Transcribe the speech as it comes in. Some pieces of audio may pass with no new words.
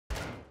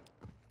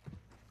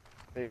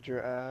Saved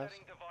your ass.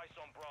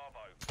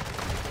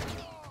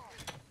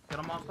 Get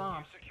him off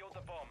bomb.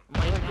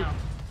 I'm laying down.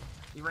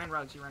 He ran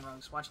rogues,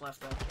 Watch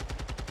left though.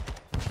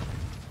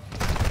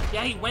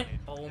 Yeah, he went.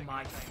 Oh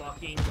my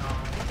fucking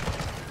god.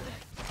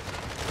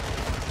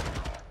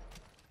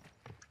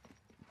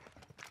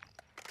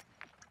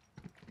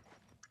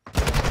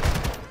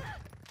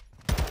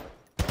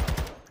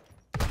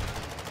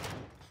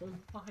 Oh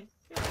my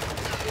god.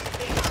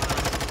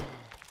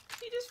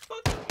 He just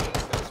fucking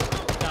aced us, bro.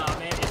 Nah,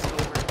 man, it's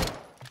over.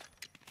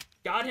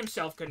 God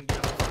himself couldn't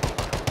get him.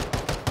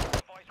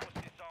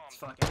 It's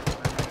fucking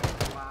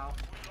over. Wow.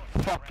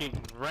 Fucking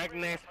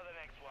Regnet.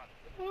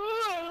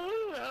 Wow.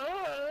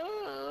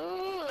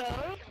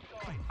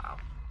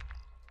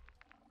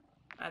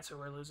 That's who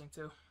we're losing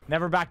to.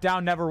 Never back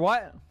down, never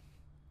what?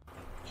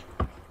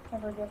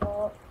 Never give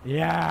up.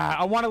 Yeah,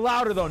 I want it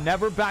louder though.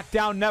 Never back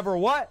down, never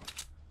what?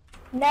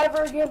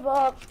 Never give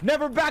up.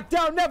 Never back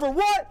down, never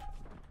what?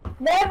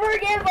 Never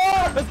give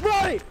up. Let's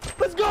run!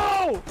 Let's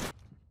go!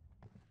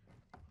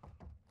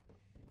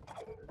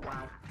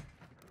 Wow.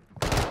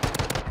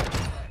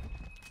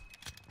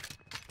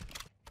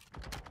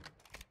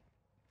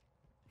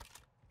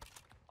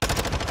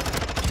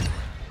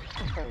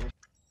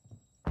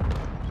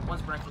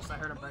 One's breakfast. I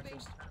heard a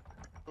breakfast.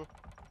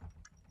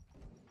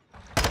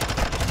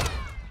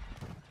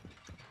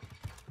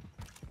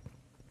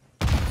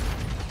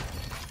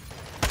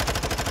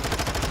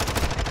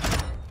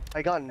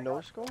 I got no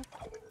scope.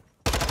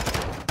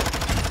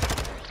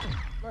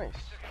 Nice.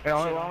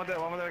 Vamos a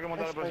tener que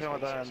montar el próximo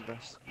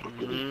antes.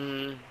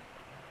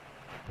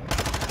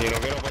 Y no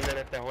quiero perder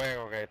este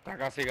juego que está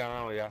casi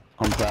ganado ya.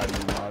 I'm proud of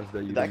you,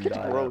 Mazda. You That didn't kid's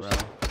die gross.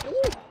 that round.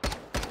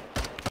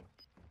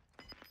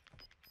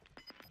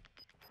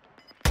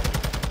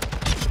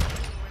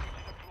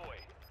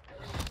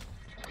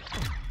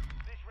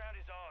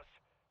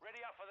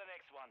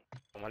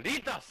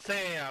 Maldita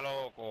sea,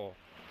 loco.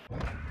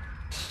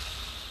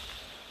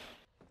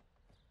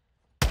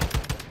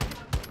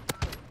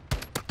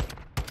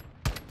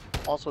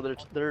 Also, they're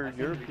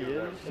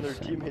European, and their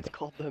teammates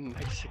called them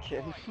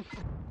Mexican.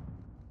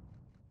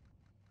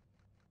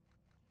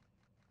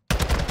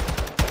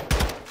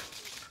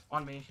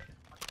 On me.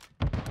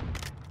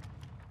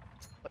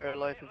 Air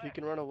life, if you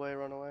can run away,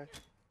 run away.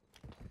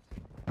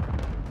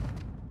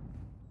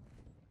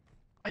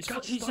 He's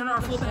hitting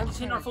our full back. He's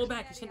hitting our full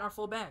back. He's hitting our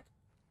full back.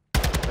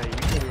 Wait, you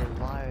can't even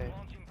lie.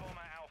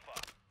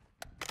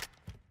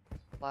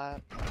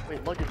 Flat.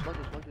 Wait, luggage.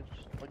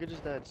 Luggage is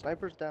dead.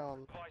 Sniper's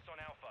down.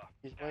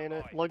 He's laying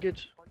it.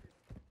 Luggage.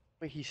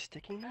 Wait, he's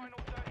sticking that?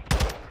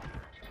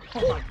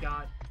 Oh my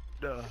god.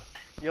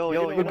 Yo,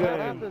 what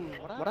happened?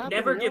 What happened?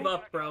 Never give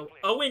up, bro.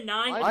 0-9,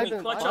 and we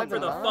clutch up for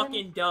the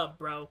fucking dub,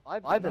 bro.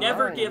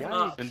 Never give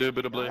up.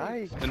 Indubitably.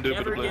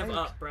 Never give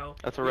up, bro.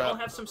 That's a We all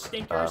wrap. have some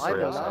stinkers,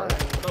 Sorry.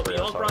 but we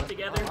all brought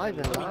together, and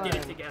we did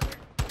it together.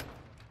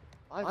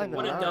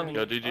 What a W.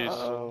 Yo, GG's.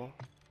 Uh-oh.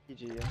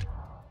 GG, yeah.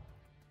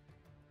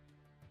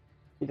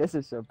 This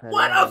is so petty.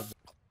 What a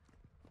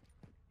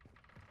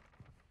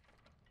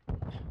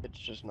It's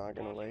just not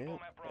gonna lay it.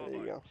 There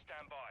you go.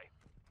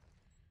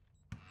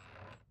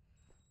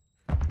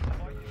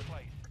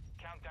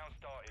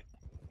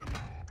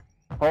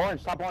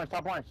 Orange, top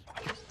orange.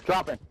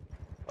 Dropping.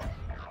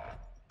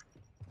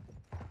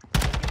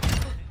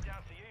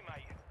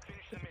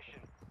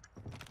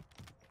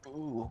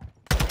 Ooh.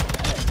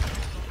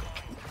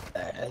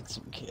 That's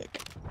some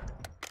kick.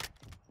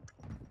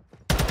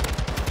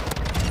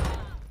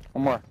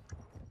 One more.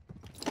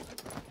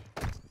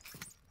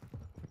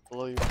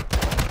 Below you.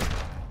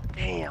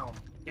 Damn.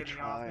 Get me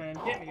off, man.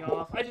 Get me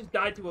off. I just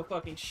died to a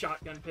fucking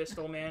shotgun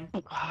pistol, man.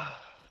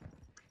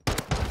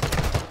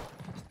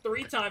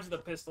 3 times with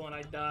a pistol and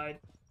I died.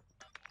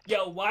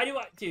 Yo, why do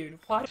I... Dude,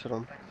 why... Hit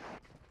him.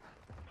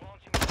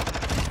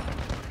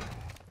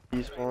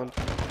 He's one.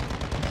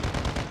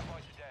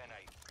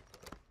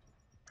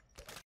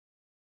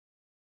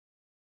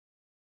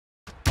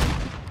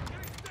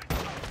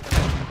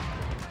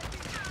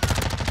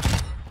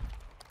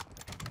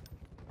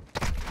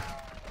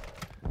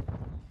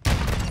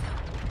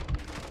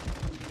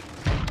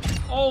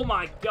 Oh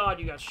my god,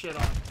 you got shit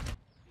on.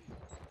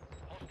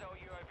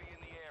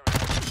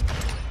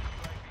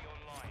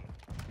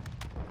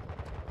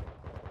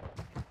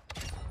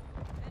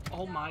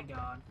 Oh my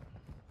god.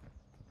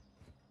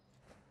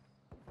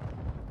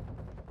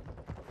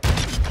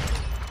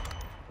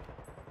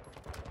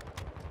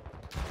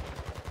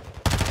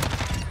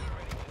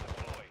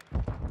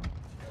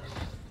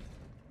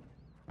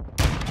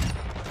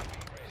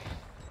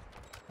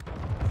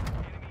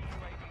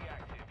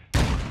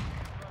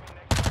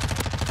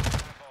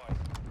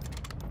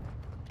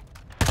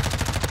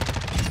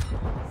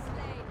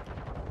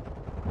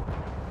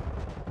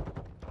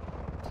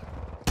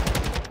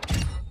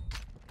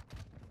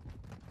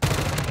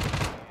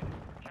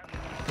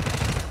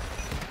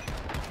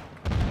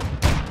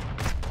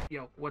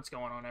 Yo, what's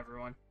going on,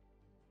 everyone?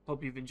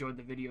 Hope you've enjoyed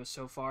the video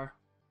so far.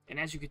 And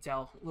as you can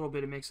tell, a little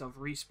bit of mix of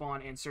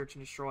respawn and search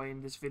and destroy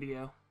in this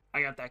video.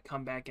 I got that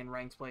comeback in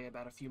ranked play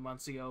about a few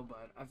months ago,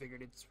 but I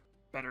figured it's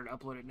better to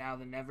upload it now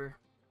than never.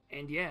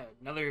 And yeah,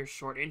 another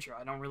short intro.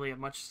 I don't really have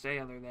much to say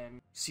other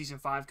than Season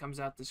 5 comes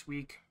out this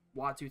week.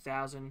 WA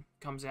 2000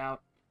 comes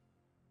out.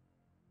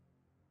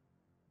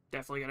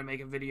 Definitely gonna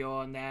make a video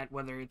on that,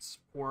 whether it's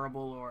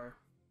horrible or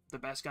the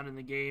best gun in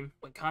the game.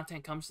 When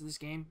content comes to this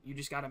game, you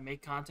just gotta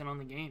make content on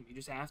the game. You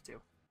just have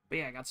to. But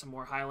yeah, I got some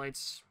more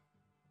highlights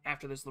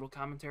after this little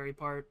commentary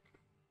part.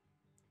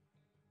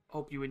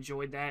 Hope you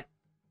enjoyed that.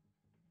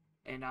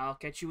 And I'll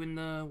catch you in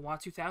the WA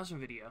 2000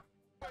 video.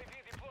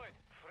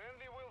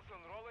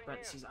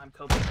 Parentheses, I'm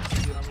coping with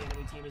this dude on the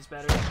enemy team is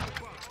better.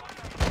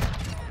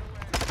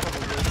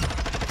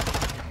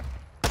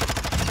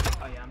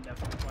 Oh yeah, I'm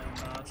definitely playing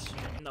bots.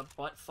 In the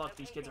butt fuck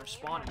these kids are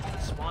spawning.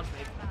 These spawns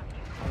make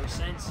no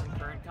sense in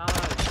current COD.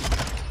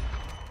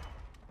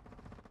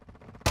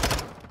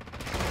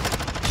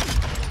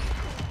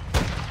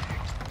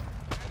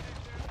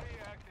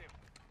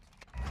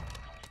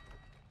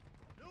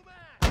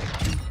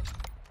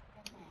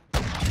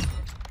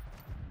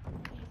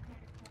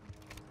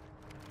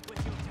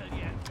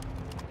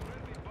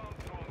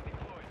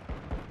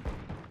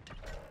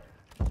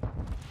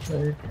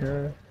 What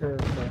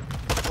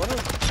do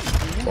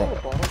you know what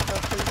bottle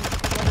caps are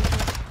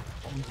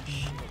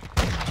used?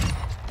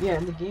 Yeah,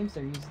 in the games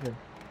they're used to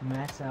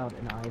max out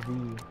an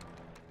IV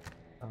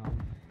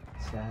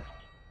stat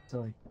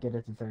to like get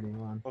it to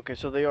 31. Okay,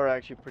 so they are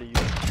actually pretty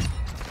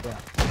useful. Yeah.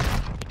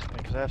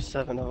 Because I have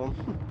 7 of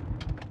them.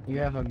 You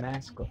have a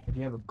max gold. If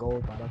you have a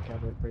gold bottle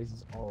cap, it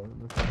raises all of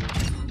them.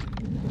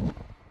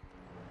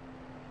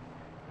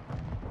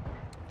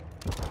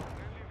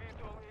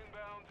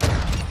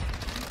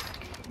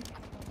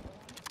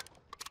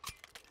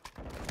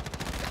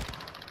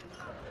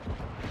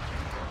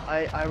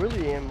 I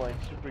really am like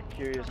super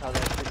curious how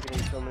that kid's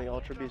getting so many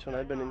ultra beats when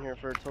I've been in here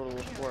for a total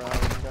of 4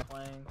 hours now.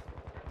 Playing.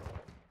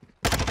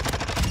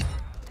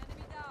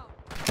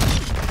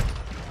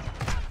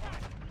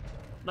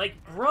 Like,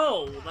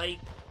 bro, like,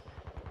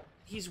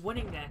 he's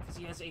winning that because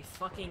he has a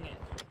fucking,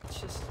 it's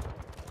just...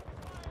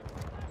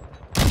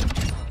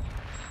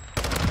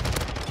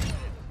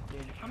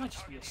 Dude, I might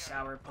just be a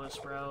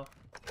sourpuss, bro.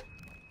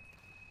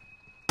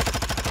 You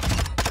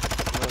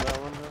know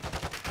that one, though?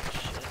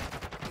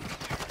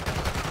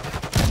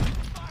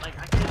 Like,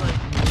 I could, like,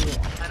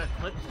 had a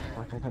clip there,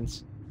 Like I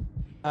couldn't.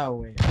 Oh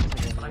wait.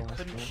 but I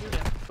couldn't shoot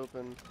him.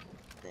 Open.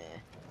 Nah.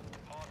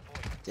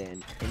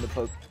 Dan, in the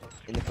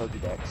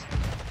Pokédex,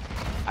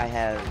 I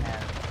have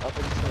up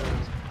until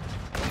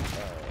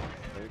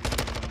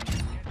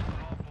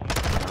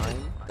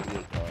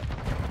 38 caught,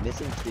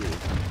 missing 2, and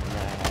then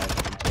I have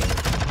until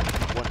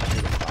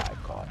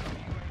 105 caught.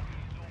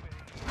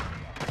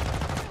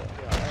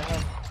 Yeah, I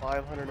have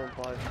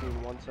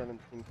 515,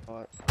 117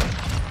 caught.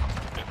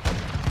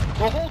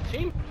 The whole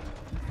team?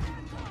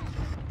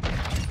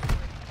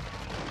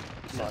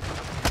 Not.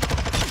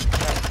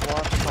 That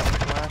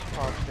flash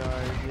pop guy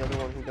is the other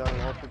one who got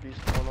an ultra beast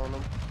one on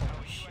him. Oh,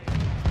 shit.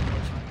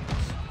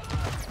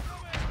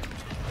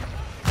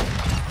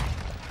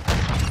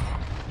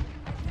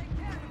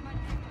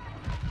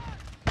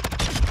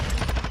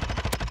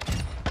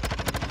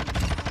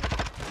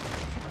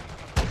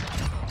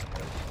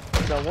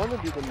 I want to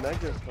do the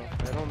mega stuff,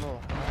 I don't know.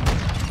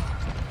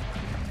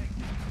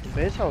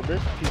 Based on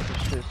this piece of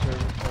shit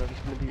service, it's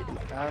gonna be an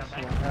ass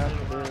and a half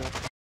of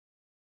this.